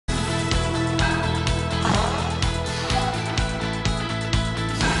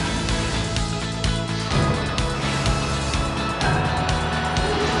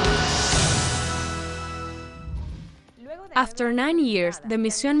After 9 years, the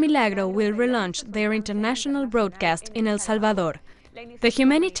Misión Milagro will relaunch their international broadcast in El Salvador. The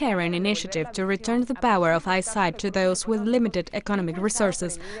humanitarian initiative to return the power of eyesight to those with limited economic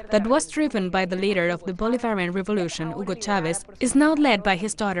resources that was driven by the leader of the Bolivarian Revolution, Hugo Chavez, is now led by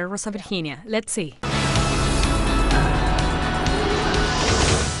his daughter Rosa Virginia. Let's see.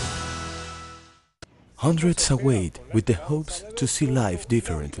 Hundreds await with the hopes to see life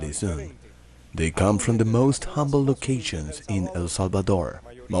differently soon. They come from the most humble locations in El Salvador.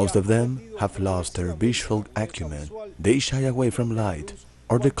 Most of them have lost their visual acumen. They shy away from light,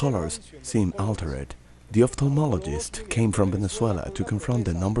 or the colors seem altered. The ophthalmologist came from Venezuela to confront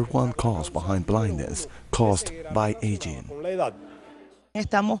the #1 cause behind blindness caused by aging.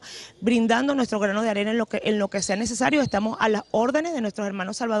 Estamos brindando nuestro grano de arena en lo que sea necesario. Estamos a las órdenes de nuestros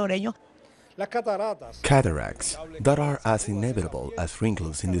hermanos salvadoreños. Cataracts that are as inevitable as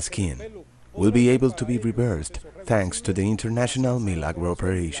wrinkles in the skin will be able to be reversed thanks to the international Milagro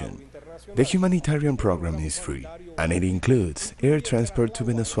operation. The humanitarian program is free, and it includes air transport to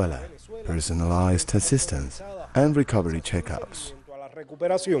Venezuela, personalized assistance, and recovery checkups.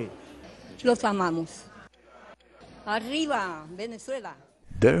 Los amamos. Arriba, Venezuela.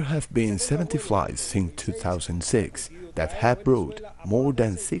 There have been 70 flights since 2006 that have brought more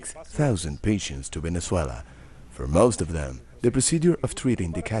than 6,000 patients to Venezuela. For most of them, the procedure of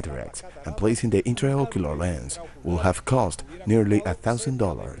treating the cataracts and placing the intraocular lens will have cost nearly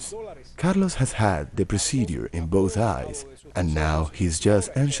 $1,000. Carlos has had the procedure in both eyes, and now he's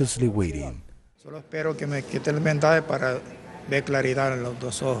just anxiously waiting. Solo espero que me quite el vendaje para ver claridad en los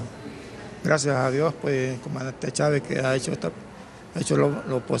dos ojos. Gracias a Dios, pues, el comandante Chávez, que ha hecho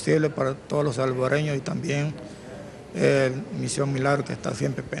lo posible para todos los salvadoreños, y también Misión Milagro, que está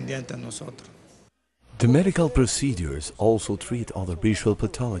siempre pendiente de nosotros. The medical procedures also treat other visual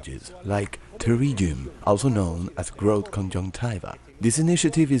pathologies, like pterygium, also known as growth conjunctiva. This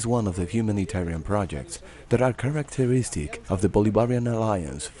initiative is one of the humanitarian projects that are characteristic of the Bolivarian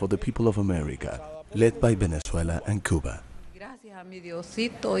Alliance for the People of America, led by Venezuela and Cuba. Gracias a mi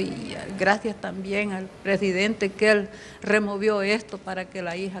Diosito y gracias también al presidente que él removió esto para que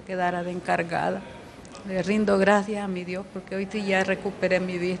la hija quedara de encargada. Le rindo gracias a mi Dios porque hoy sí ya recuperé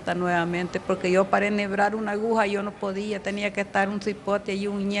mi vista nuevamente, porque yo para enhebrar una aguja yo no podía, tenía que estar un cipote y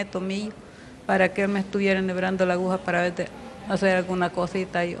un nieto mío para que él me estuviera enhebrando la aguja para hacer alguna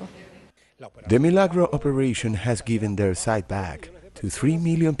cosita yo. The Milagro operation has given their sight back to 3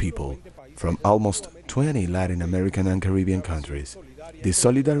 million people from almost 20 Latin American and Caribbean countries. The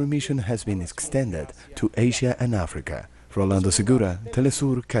Solidary mission has been extended to Asia and Africa. Rolando Segura,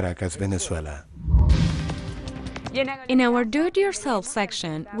 Telesur, Caracas, Venezuela. In our Do-It-Yourself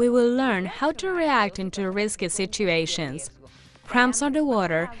section, we will learn how to react into risky situations. Cramps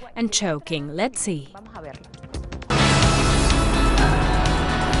underwater and choking. Let's see.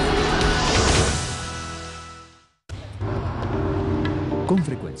 Con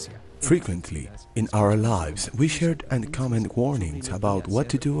frecuencia. Frequently, in our lives, we shared and comment warnings about what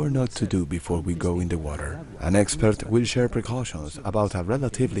to do or not to do before we go in the water. An expert will share precautions about a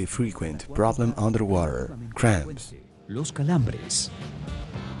relatively frequent problem underwater, cramps. Los calambres.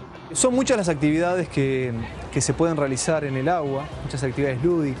 Son muchas las actividades que se pueden realizar en el agua, muchas actividades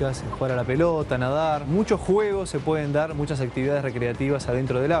lúdicas, jugar a la pelota, nadar, muchos juegos se pueden dar, muchas actividades recreativas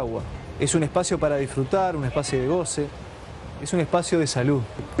adentro del agua. Es un espacio para disfrutar, un espacio de goce, es un espacio de salud.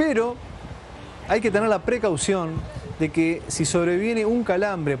 Pero hay que tener la precaución de que si sobreviene un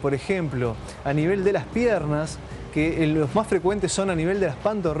calambre, por ejemplo, a nivel de las piernas, que los más frecuentes son a nivel de las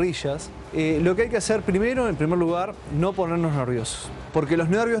pantorrillas, lo que hay que hacer primero, en primer lugar, no ponernos nerviosos. Porque los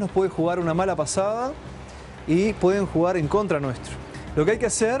nervios nos pueden jugar una mala pasada y pueden jugar en contra nuestro. Lo que hay que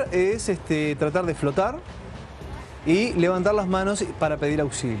hacer es tratar de flotar y levantar las manos para pedir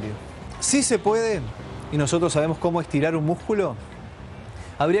auxilio. Si se puede, y nosotros sabemos cómo estirar un músculo,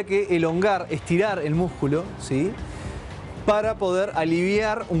 habría que elongar, estirar el músculo, ¿sí?, para poder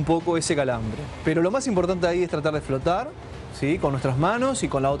aliviar un poco ese calambre. Pero lo más importante ahí es tratar de flotar, ¿sí?, con nuestras manos y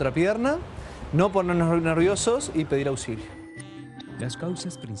con la otra pierna, no ponernos nerviosos y pedir auxilio.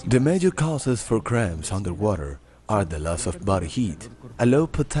 The major causes for cramps underwater are the loss of body heat, a low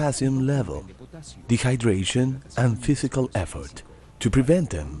potassium level, dehydration, and physical effort. To prevent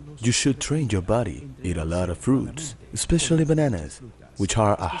them, you should train your body, eat a lot of fruits, especially bananas, which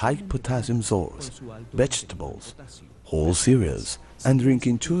are a high potassium source, vegetables, whole cereals, and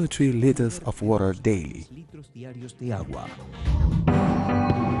drinking 2 or 3 liters of water daily.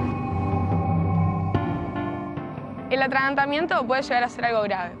 El atragantamiento puede llegar a ser algo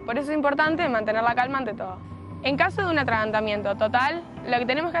grave, por eso es importante mantener la calma ante todo. En caso de un atragantamiento total, lo que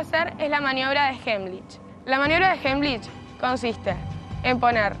tenemos que hacer es la maniobra de Heimlich. La maniobra de Heimlich consiste en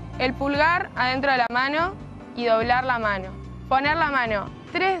poner el pulgar adentro de la mano y doblar la mano. Poner la mano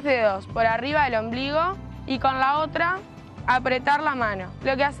 3 dedos por arriba del ombligo y con la otra apretar la mano.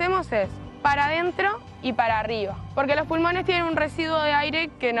 Lo que hacemos es para adentro y para arriba, porque los pulmones tienen un residuo de aire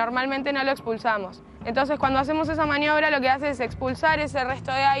que normalmente no lo expulsamos. Entonces cuando hacemos esa maniobra lo que hace es expulsar ese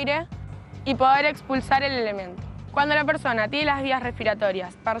resto de aire y poder expulsar el elemento. Cuando la persona tiene las vías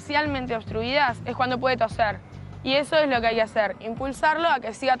respiratorias parcialmente obstruidas es cuando puede toser. Y eso es lo que hay que hacer, impulsarlo a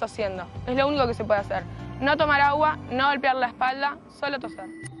que siga tosiendo. Es lo único que se puede hacer. No tomar agua, no golpear la espalda, solo toser.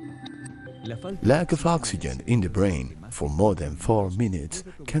 Lack of oxygen in the brain for more than 4 minutes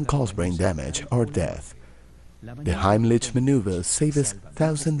can cause brain damage or death. The Heimlich maneuver saves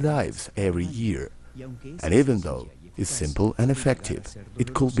 1,000 lives every year. And even though it's simple and effective,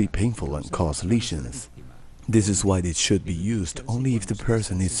 it could be painful and cause lesions. This is why it should be used only if the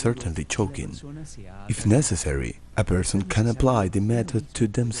person is certainly choking. If necessary, a person can apply the method to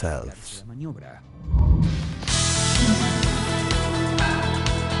themselves.